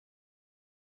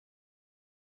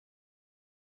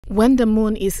When the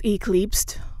moon is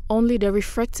eclipsed, only the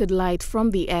refracted light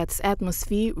from the Earth's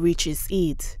atmosphere reaches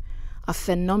it. A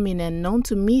phenomenon known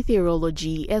to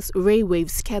meteorology as ray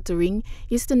wave scattering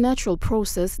is the natural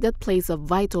process that plays a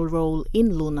vital role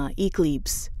in lunar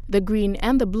eclipse. The green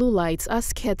and the blue lights are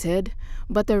scattered,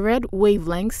 but the red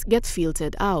wavelengths get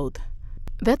filtered out.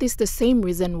 That is the same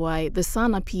reason why the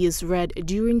sun appears red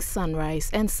during sunrise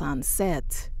and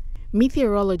sunset.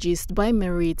 Meteorologist by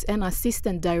merit and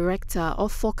Assistant Director of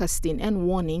Forecasting and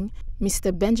Warning,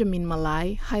 Mr. Benjamin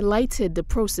Malai, highlighted the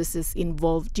processes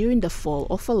involved during the fall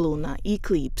of a lunar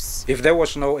eclipse. If there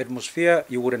was no atmosphere,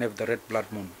 you wouldn't have the red blood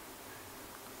moon.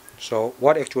 So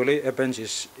what actually happens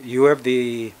is you have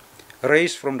the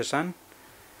rays from the sun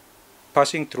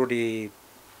passing through the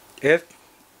earth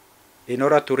in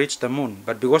order to reach the moon.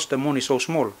 But because the moon is so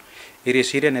small, it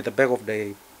is hidden at the back of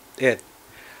the earth.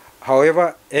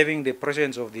 However, having the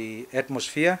presence of the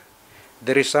atmosphere,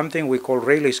 there is something we call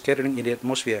Rayleigh scattering in the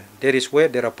atmosphere. That is where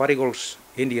there are particles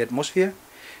in the atmosphere.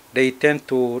 They tend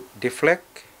to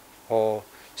deflect or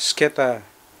scatter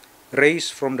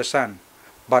rays from the sun,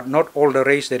 but not all the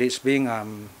rays that is being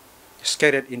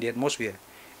scattered in the atmosphere.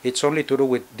 It's only to do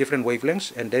with different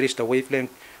wavelengths, and there is the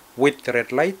wavelength with the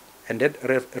red light, and that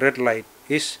red light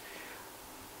is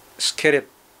scattered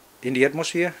in the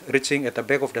atmosphere, reaching at the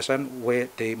back of the sun where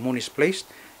the moon is placed,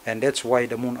 and that's why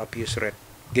the moon appears red,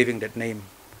 giving that name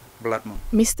blood moon.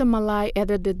 Mr. Malai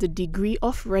added that the degree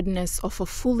of redness of a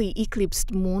fully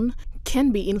eclipsed moon can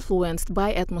be influenced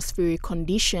by atmospheric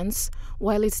conditions,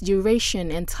 while its duration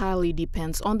entirely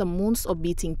depends on the moon's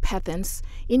orbiting patterns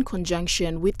in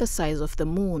conjunction with the size of the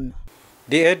moon.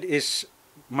 The Earth is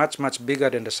much bigger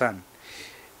than the sun.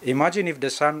 Imagine if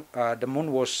the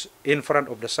moon was in front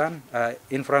of the sun,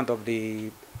 in front of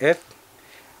the Earth.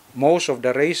 Most of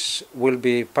the rays will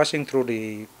be passing through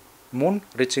the moon,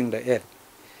 reaching the Earth.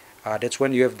 That's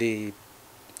when you have the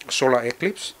solar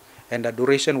eclipse, and the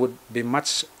duration would be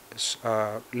much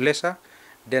lesser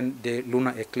than the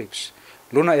lunar eclipse.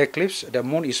 Lunar eclipse, the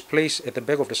moon is placed at the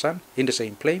back of the sun in the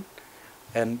same plane,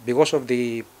 and because of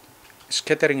the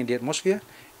scattering in the atmosphere,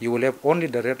 you will have only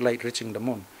the red light reaching the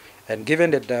moon. And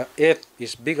given that the Earth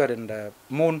is bigger than the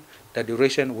moon, the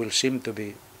duration will seem to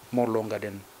be more longer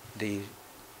than the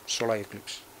solar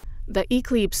eclipse. The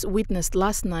eclipse witnessed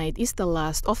last night is the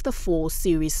last of the 4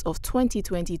 series of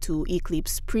 2022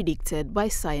 eclipses predicted by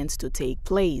science to take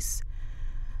place.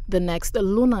 The next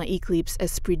lunar eclipse,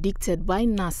 as predicted by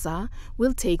NASA,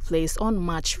 will take place on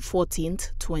March 14,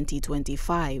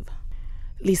 2025.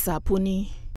 Lisa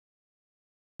Puni,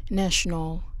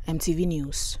 National EMTV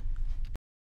News.